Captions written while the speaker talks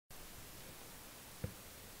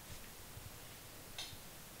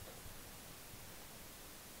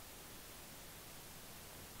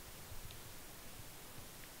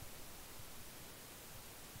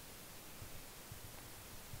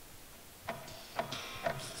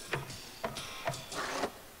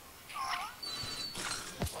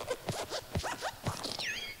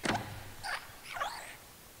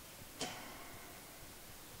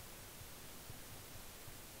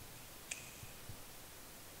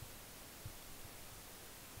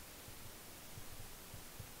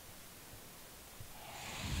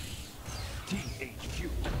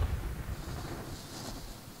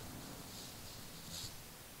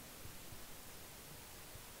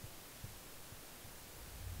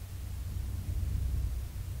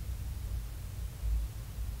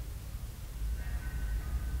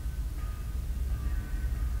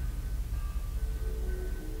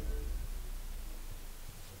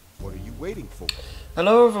waiting for?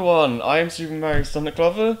 Hello everyone, I am Super Mario Sonic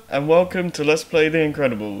Lover, and welcome to Let's Play The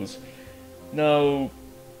Incredibles. Now,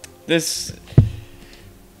 Okay,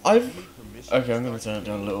 I'm gonna turn it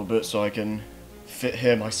down a little bit so I can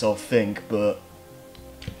hear myself think, but...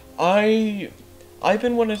 I've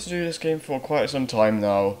been wanting to do this game for quite some time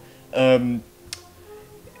now.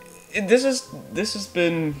 This is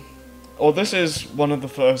one of the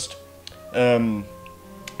first,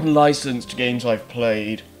 licensed games I've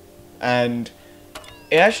played, and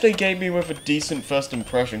it actually gave me with a decent first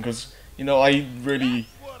impression, because, you know, I really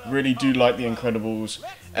do like The Incredibles,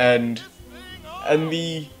 and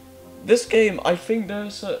this game, I think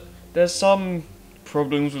there's some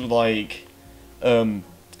problems with, like,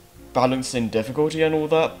 balancing difficulty and all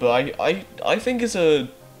that, but I think it's a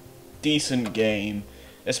decent game,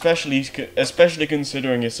 especially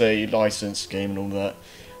considering it's a licensed game and all that.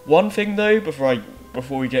 One thing though,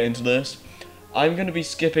 before we get into this, I'm gonna be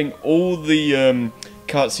skipping all the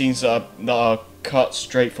cutscenes that are cut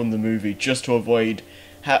straight from the movie, just to avoid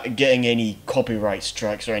getting any copyright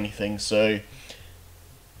strikes or anything. So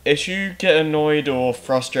if you get annoyed or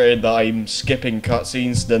frustrated that I'm skipping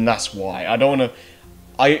cutscenes, then that's why. I don't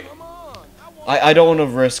wanna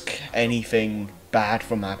risk anything bad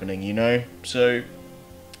from happening, you know? So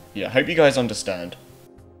yeah, hope you guys understand.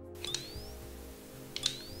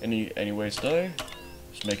 Anyways though,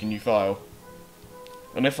 just make a new file.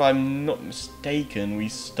 And if I'm not mistaken, we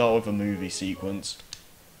start with a movie sequence.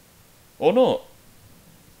 Or not.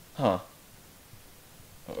 Huh.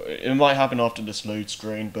 It might happen after this load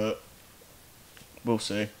screen, but we'll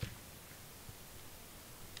see.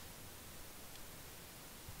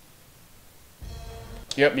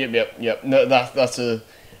 Yep. No, that's a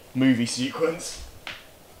movie sequence.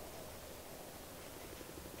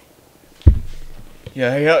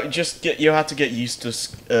 Yeah, you have to get used to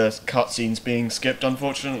cutscenes being skipped,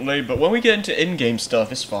 unfortunately. But when we get into in-game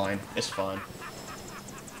stuff, it's fine. It's fine.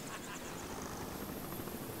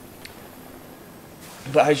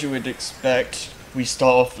 But as you would expect, we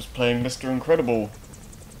start off as playing Mr. Incredible.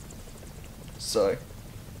 So,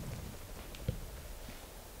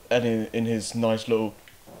 and in his nice little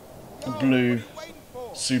blue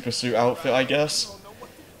super suit outfit, I guess.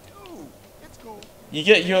 You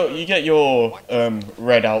get your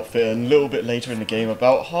red outfit a little bit later in the game,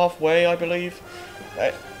 about halfway, I believe.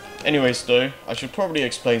 Anyways, though, I should probably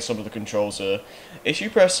explain some of the controls here. If you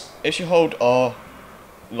hold R,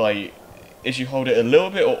 if you hold it a little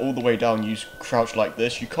bit or all the way down, you crouch like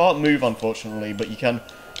this. You can't move, unfortunately, but you can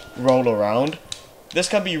roll around. This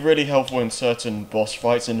can be really helpful in certain boss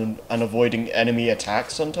fights and avoiding enemy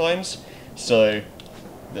attacks sometimes. So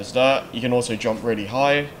there's that. You can also jump really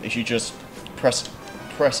high if you just press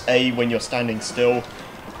A when you're standing still.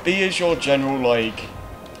 B is your general, like,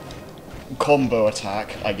 combo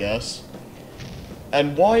attack, I guess.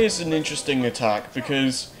 And Y is an interesting attack,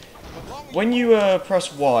 because when you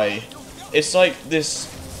press Y, it's like this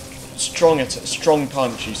strong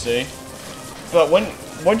punch, you see. But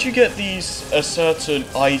once you get a certain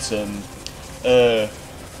item,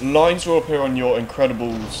 lines will appear on your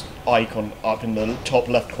Incredibles icon up in the top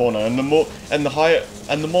left corner, and the more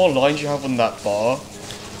lines you have on that bar,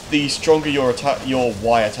 the stronger your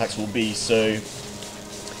Y attacks will be. So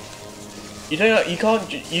you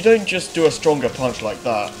don't just do a stronger punch like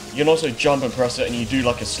that. You can also jump and press it, and you do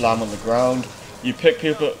like a slam on the ground. You pick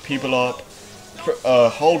people up,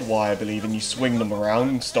 hold Y, I believe, and you swing them around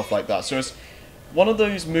and stuff like that. So it's one of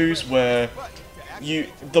those moves where the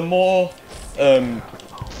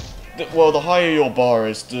higher your bar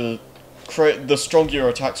is, the stronger your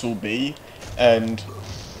attacks will be, and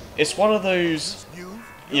it's one of those.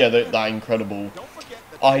 Yeah, that incredible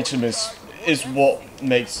item is what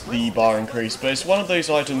makes the bar increase, but it's one of those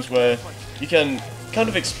items where you can kind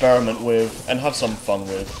of experiment with and have some fun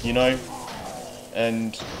with, you know?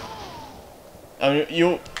 And I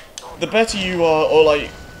mean, the better you are, or like,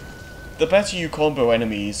 the better you combo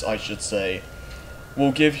enemies, I should say,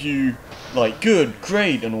 will give you, like, good,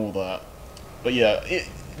 great, and all that. But yeah,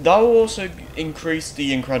 that will also increase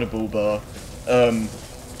the Incredible bar.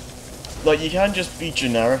 Like, you can just be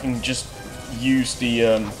generic and just use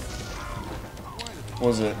the, what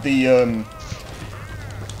was it? The,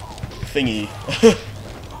 thingy.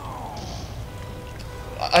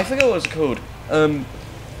 I forget what it was called.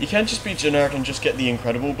 You can just be generic and just get the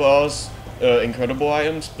Incredible bars, Incredible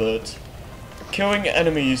items, but killing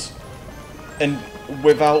enemies and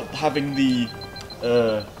without having the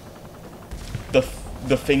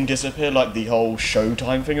thing disappear, like the whole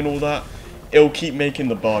Showtime thing and all that, it'll keep making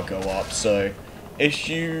the bar go up. So if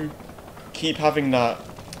you keep having that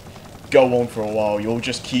go on for a while. You'll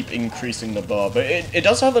just keep increasing the bar, but it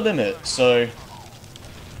does have a limit. So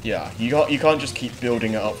yeah, you can't just keep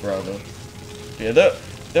building it up forever. Yeah,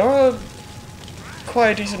 there are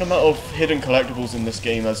quite a decent amount of hidden collectibles in this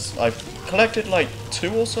game, as I've collected like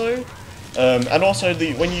 2 or so. And also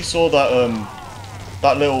when you saw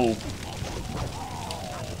that little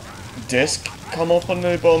disc come up on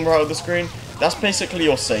the bottom right of the screen, that's basically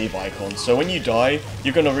your save icon. So when you die,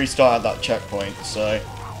 you're gonna restart at that checkpoint. So,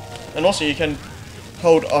 and also you can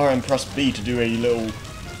hold R and press B to do a little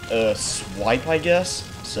swipe, I guess.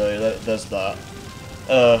 So there's that.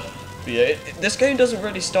 But yeah, this game doesn't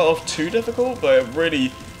really start off too difficult, but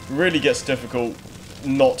it really gets difficult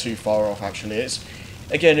not too far off. Actually,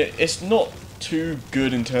 it's not too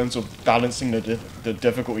good in terms of balancing the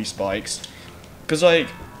difficulty spikes, because like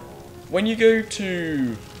when you go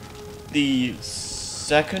to the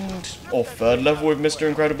 2nd or 3rd level with Mr.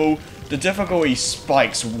 Incredible, the difficulty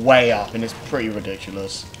spikes way up and it's pretty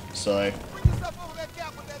ridiculous. So,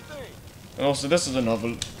 and also this is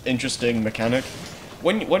another interesting mechanic.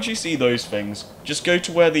 Once you see those things, just go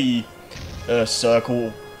to where the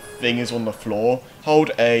circle thing is on the floor,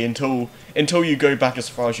 hold A until you go back as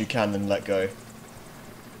far as you can, then let go.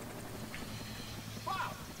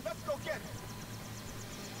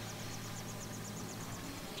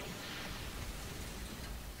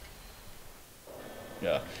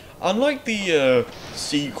 Yeah, unlike the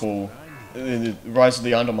sequel, Rise of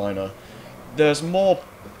the Underminer,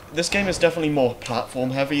 this game is definitely more platform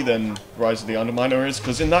heavy than Rise of the Underminer is,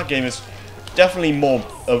 because in that game it's definitely more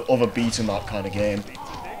of a beat 'em up kind of game,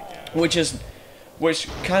 which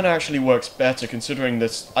kind of actually works better considering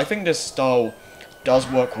this. I think this style does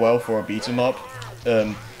work well for a beat 'em up.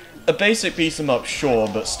 A basic beat 'em up, sure,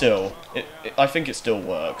 but still, I think it still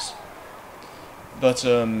works. But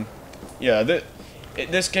yeah,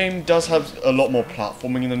 this game does have a lot more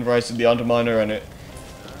platforming than Rise of the Underminer, and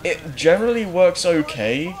it generally works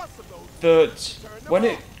okay, but when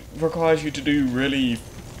it requires you to do really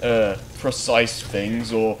precise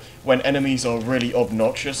things, or when enemies are really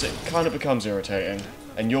obnoxious, it kind of becomes irritating,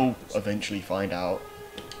 and you'll eventually find out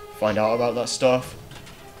about that stuff.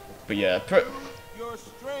 But yeah, your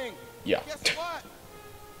string. yeah. Guess what?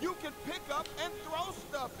 You can pick up and throw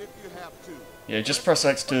stuff if you have to. Yeah, just press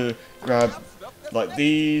X to grab like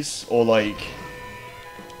these, or like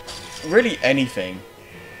really anything.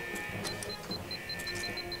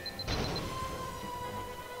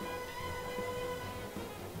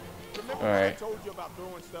 Alright.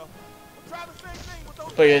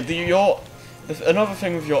 But yeah, another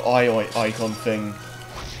thing with your eye icon thing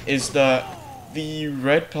is that the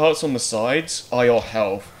red parts on the sides are your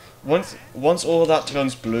health. Once all of that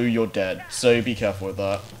turns blue, you're dead. So be careful with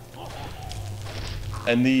that.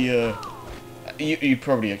 And you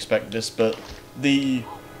probably expect this, but the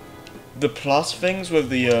plus things with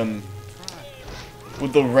the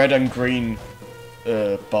red and green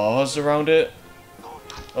bars around it,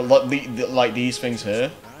 like these things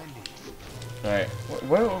here. Alright,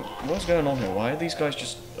 what's going on here? Why are these guys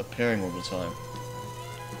just appearing all the time?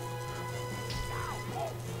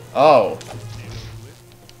 Oh.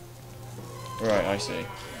 Right, I see.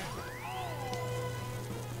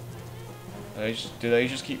 Do they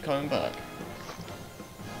just keep coming back?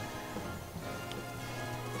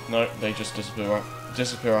 No, they just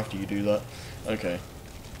disappear after you do that. Okay.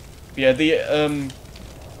 Yeah, the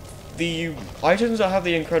items that have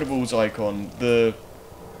the Incredibles icon,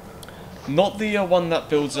 not the one that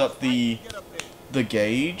builds up the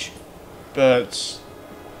gauge, but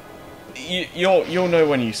you'll know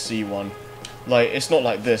when you see one. Like, it's not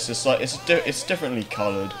like this. It's like it's differently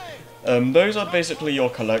colored. Those are basically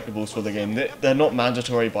your collectibles for the game. They're not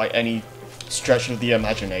mandatory by any stretch of the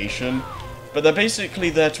imagination, but they're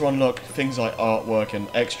basically there to unlock things like artwork and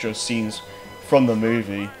extra scenes from the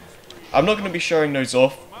movie. I'm not going to be showing those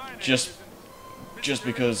off just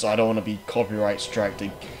because I don't want to be copyright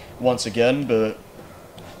striking once again, but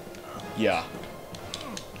yeah.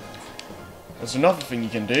 There's another thing you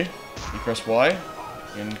can do. You press Y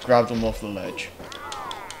and grab them off the ledge,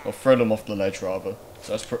 or throw them off the ledge rather.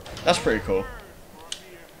 So that's pretty cool.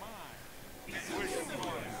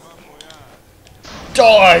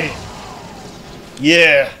 Die!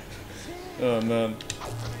 Yeah! Oh man.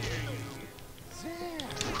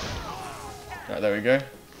 Right, there we go.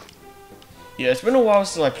 Yeah, it's been a while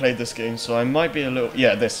since I played this game, so I might be a little...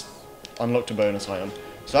 Yeah, this unlocked a bonus item.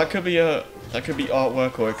 So that could be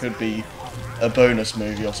artwork, or it could be a bonus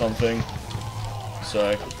movie or something.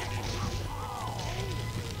 So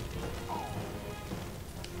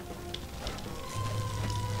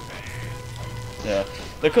yeah,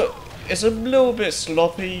 it's a little bit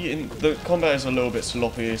sloppy. The combat is a little bit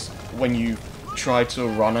sloppy when you try to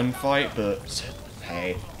run and fight, but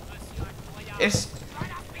hey, it's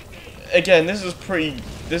again this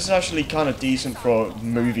is actually kind of decent for a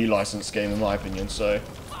movie licensed game in my opinion. So,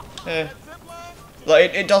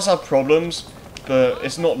 like it does have problems, but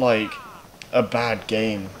it's not like a bad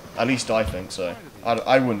game. At least I think so.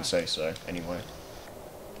 I wouldn't say so anyway.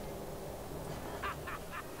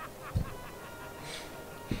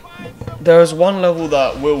 There's one level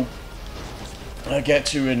that we'll get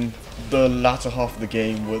to in the latter half of the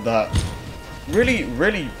game where that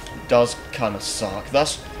really does kind of suck.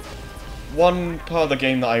 That's one part of the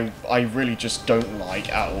game that I really just don't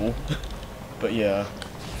like at all. But yeah.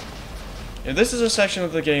 This is a section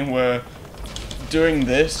of the game where doing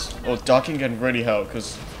this or ducking can really help,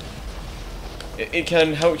 because it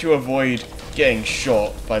can help you avoid getting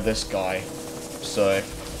shot by this guy. So,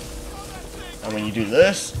 and when you do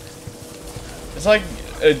this, it's like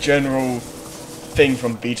a general thing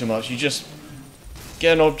from beat 'em ups. You just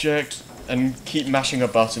get an object and keep mashing a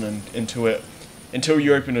button into it until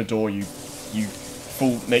you open a door. You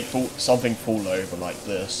make something fall over like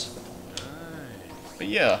this. But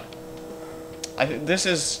yeah, I think this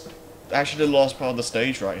is actually the last part of the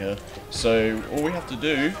stage right here. So all we have to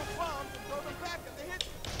do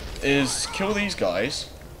is kill these guys.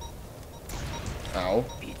 Ow.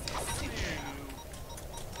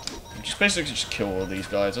 Basically just kill all these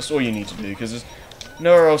guys. That's all you need to do, because there's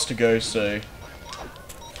nowhere else to go. So,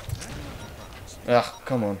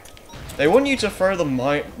 come on. They want you to throw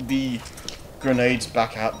the grenades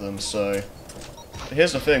back at them. So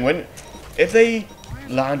here's the thing: if they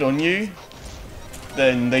land on you,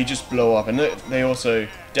 then they just blow up, and they also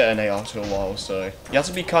detonate after a while. So you have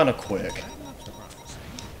to be kind of quick.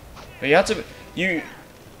 But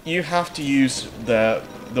you have to use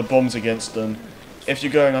the bombs against them if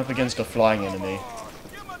you're going up against a flying enemy.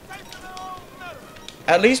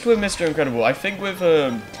 At least with Mr. Incredible. I think with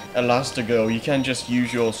Elastigirl you can just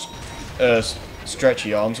use your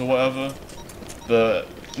stretchy arms or whatever, but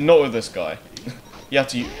not with this guy. you have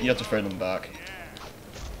to throw them back.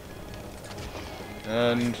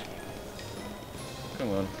 And come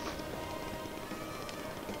on,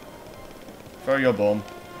 throw your bomb.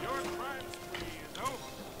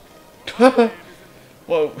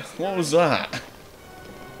 Whoa! What was that?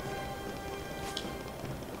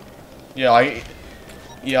 Yeah, I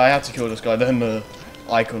had to kill this guy, then the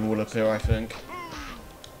icon will appear, I think.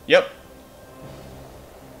 Yep.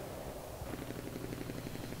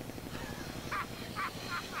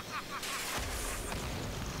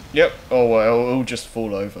 Yep. Oh well, it'll just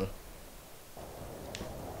fall over.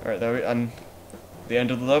 Alright, and the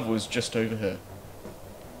end of the level is just over here.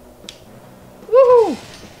 Woohoo!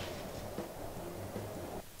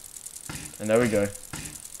 And there we go.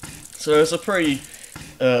 So it's a pretty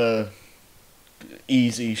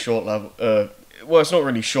easy short level. Well, it's not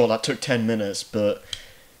really short. That took 10 minutes, but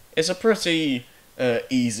it's a pretty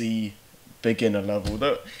easy beginner level.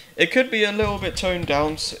 Though it could be a little bit toned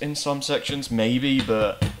down in some sections, maybe,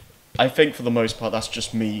 but I think for the most part that's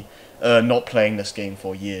just me not playing this game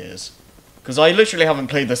for years. Because I literally haven't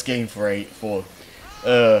played this game for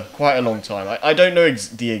quite a long time. I don't know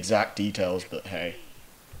the exact details, but hey.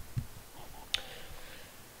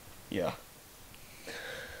 Yeah.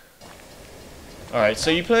 Alright,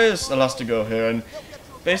 so you play as Elastigirl here, and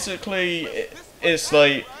basically it's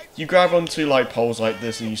like you grab onto like poles like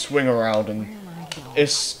this and you swing around, and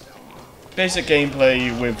it's basic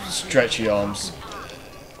gameplay with stretchy arms.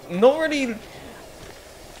 Not really.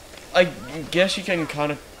 I guess you can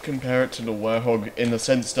kind of compare it to the Werehog in the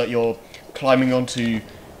sense that you're climbing onto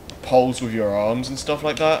poles with your arms and stuff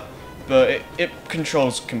like that, but it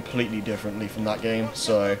controls completely differently from that game.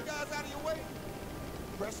 So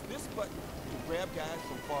Press this button to grab guys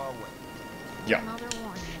from far away. yeah. Another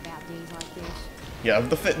warning about days like this. Yeah,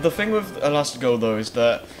 the thing with Elastigirl though is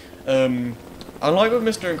that, unlike with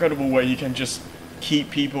Mr. Incredible where you can just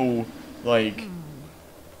keep people, like,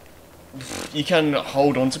 you can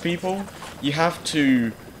hold on to people, you have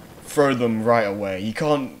to throw them right away. You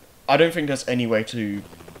can't, I don't think there's any way to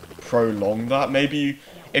prolong that. Maybe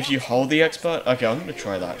if you hold the expert, okay, I'm gonna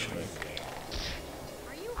try that actually.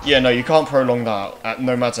 Yeah, no, you can't prolong that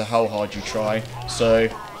no matter how hard you try, so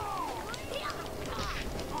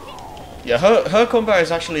yeah, her combat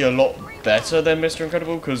is actually a lot better than Mr.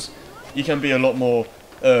 Incredible, because you can be a lot more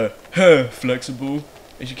flexible,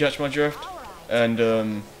 if you catch my drift, and Your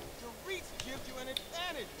reach gives you an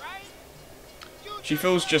advantage, right? she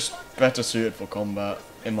feels just better suited for combat,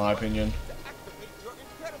 in my opinion. To activate your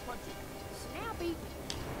Incredipunches. Snappy.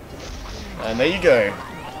 And there you go.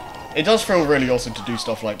 It does feel really awesome to do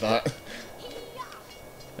stuff like that.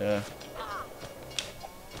 Yeah.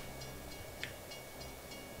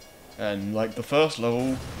 And like the first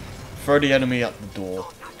level, throw the enemy at the door.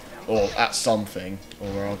 Or at something, or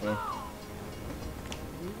rather.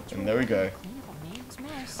 And there we go.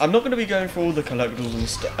 I'm not going to be going through all the collectibles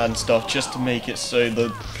and stuff just to make it so the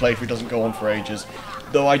playthrough doesn't go on for ages.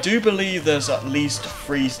 Though I do believe there's at least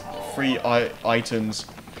three items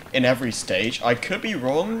in every stage. I could be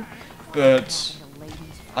wrong, but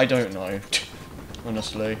I don't know,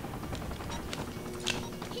 honestly.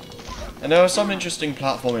 And there are some interesting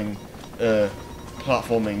platforming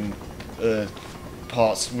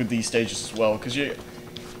parts with these stages as well, because you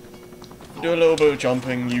do a little bit of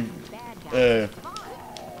jumping, you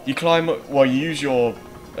climb, well, you use your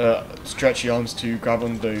stretchy arms to grab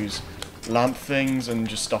on those lamp things and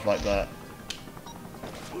just stuff like that.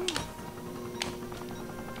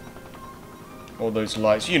 All those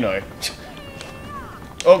lights, you know.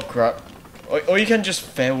 Oh crap. Or you can just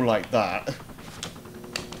fail like that.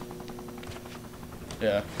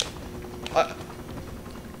 Yeah.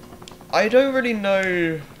 I don't really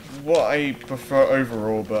know what I prefer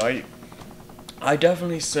overall, but I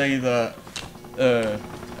definitely say that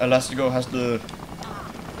Elastigirl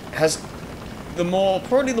has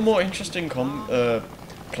probably the more interesting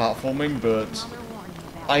platforming, but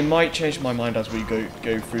I might change my mind as we go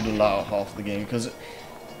through the latter half of the game, because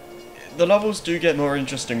the levels do get more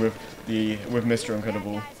interesting with Mr.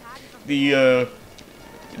 Incredible. The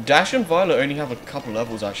Dash and Violet only have a couple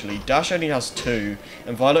levels actually. Dash only has 2,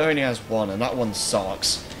 and Violet only has 1, and that one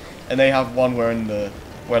sucks. And they have one where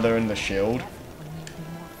they're in the shield.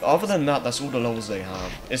 Other than that, that's all the levels they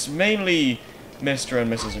have. It's mainly Mr. and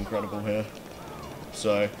Mrs. Incredible here.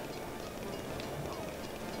 So,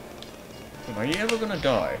 are you ever gonna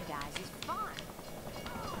die?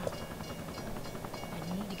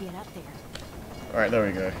 Alright, there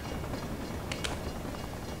we go.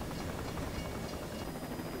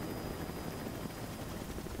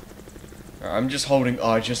 Alright, I'm just holding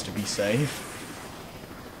R just to be safe.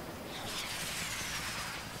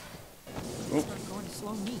 Oop.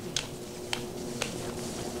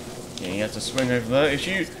 Yeah, you have to swing over there. If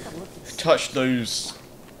you touch that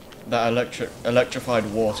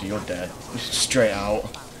electrified water, you're dead. Straight out.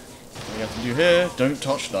 What you have to do here, don't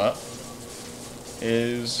touch that,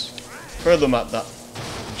 is throw them at that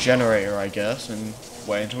generator, I guess, and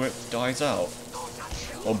wait until it dies out.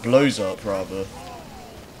 Or blows up, rather.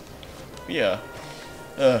 But yeah.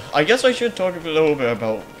 I guess I should talk a little bit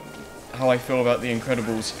about how I feel about The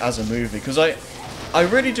Incredibles as a movie, because I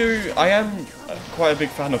really do, I am quite a big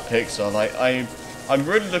fan of Pixar. Like, I'm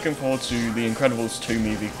really looking forward to The Incredibles 2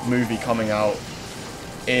 movie coming out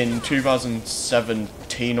in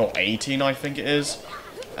 2017 or 18, I think it is.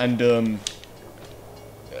 And,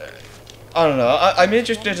 I don't know, I'm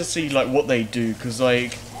interested to see, like, what they do, because,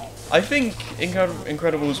 like, I think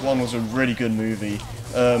Incredibles 1 was a really good movie.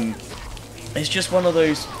 It's just one of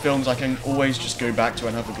those films I can always just go back to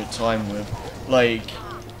and have a good time with. Like,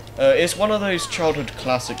 it's one of those childhood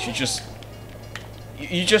classics you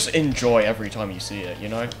just enjoy every time you see it, you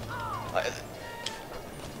know?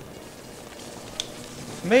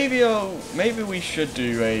 Maybe we should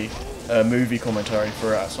do a movie commentary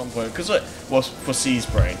for it at some point, because well, for C's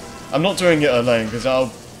Brain. I'm not doing it alone because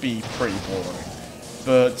that'll be pretty boring.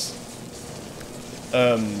 But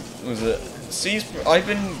was it C's? I've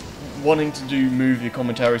been wanting to do movie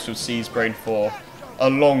commentaries with C's Brain for a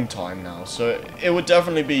long time now, so it would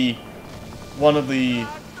definitely be one of the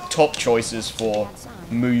top choices for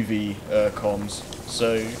movie comms.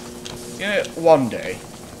 So yeah, one day.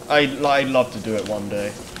 I'd love to do it one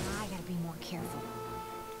day. I gotta be more careful.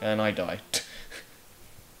 And I die.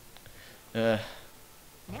 Now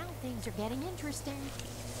things are getting interesting.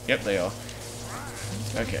 Yep, they are.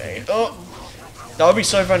 Okay. Oh! That would be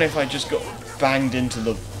so funny if I just got banged into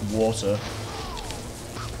the water.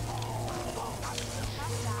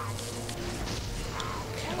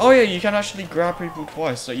 Oh yeah, you can actually grab people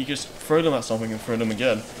twice, so you just throw them at something and throw them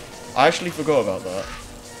again. I actually forgot about that.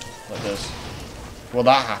 Like this. Well,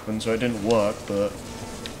 that happened, so it didn't work, but...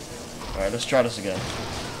 Alright, let's try this again.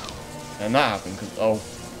 And that happened, because... Oh,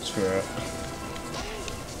 screw it.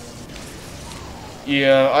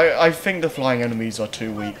 Yeah, I think the flying enemies are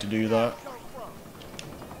too weak to do that.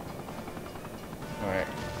 Alright.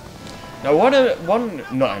 Now,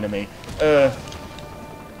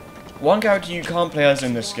 one character you can't play as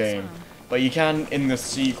in this game, but you can in the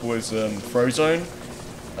sequel is Frozone.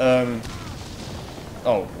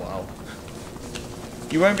 Oh, wow.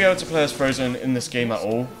 You won't be able to play as Frozone in this game at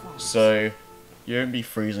all, so you won't be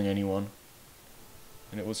freezing anyone.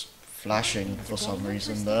 And it was flashing for some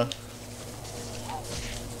reason there.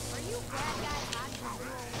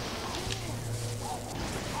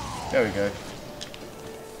 There we go.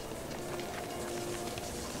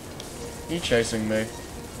 He chasing me.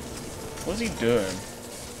 What's he doing?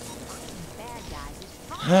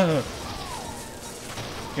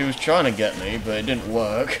 He was trying to get me, but it didn't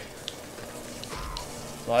work.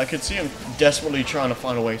 Like, I could see him desperately trying to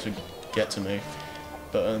find a way to get to me.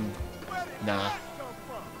 But, nah.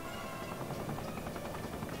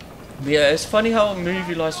 But yeah, it's funny how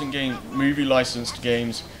movie licensed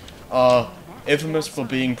games are infamous for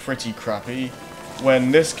being pretty crappy,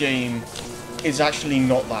 when this game is actually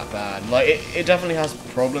not that bad. Like, it definitely has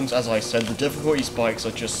problems, as I said. The difficulty spikes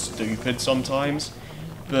are just stupid sometimes,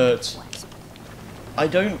 but I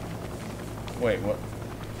don't... Wait, what?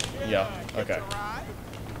 Yeah, okay.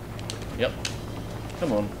 Yep.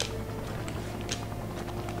 Come on.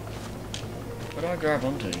 What do I grab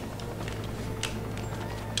onto?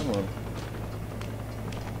 Come on.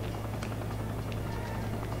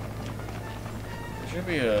 There should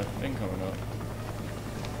be a thing coming up.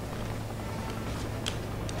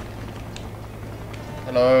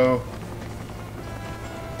 Hello.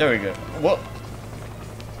 There we go. What?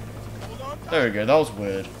 There we go. That was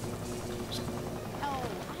weird.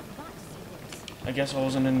 I guess I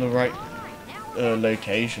wasn't in the right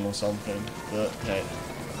location or something. But hey.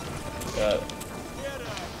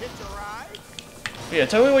 Yeah,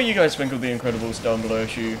 tell me what you guys think of The Incredibles down below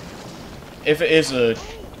if you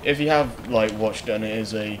have like watched it and it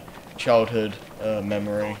is a childhood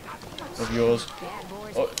memory of yours.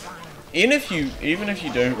 Or, even if you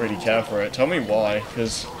don't really care for it, tell me why,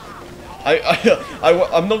 because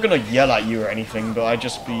I'm not gonna yell at you or anything, but I'd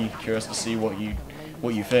just be curious to see what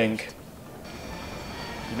you think.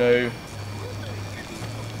 You know,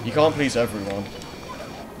 you can't please everyone,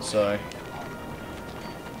 so.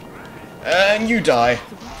 And you die.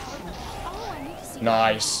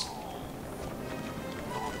 Nice.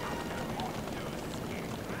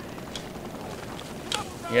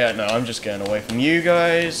 Yeah, no, I'm just getting away from you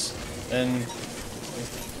guys, and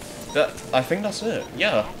I think that's it.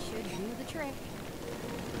 Yeah.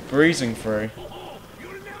 Breezing through.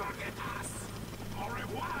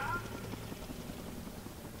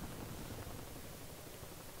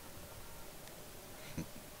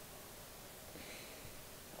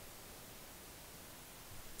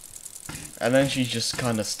 And then she just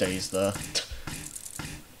kind of stays there.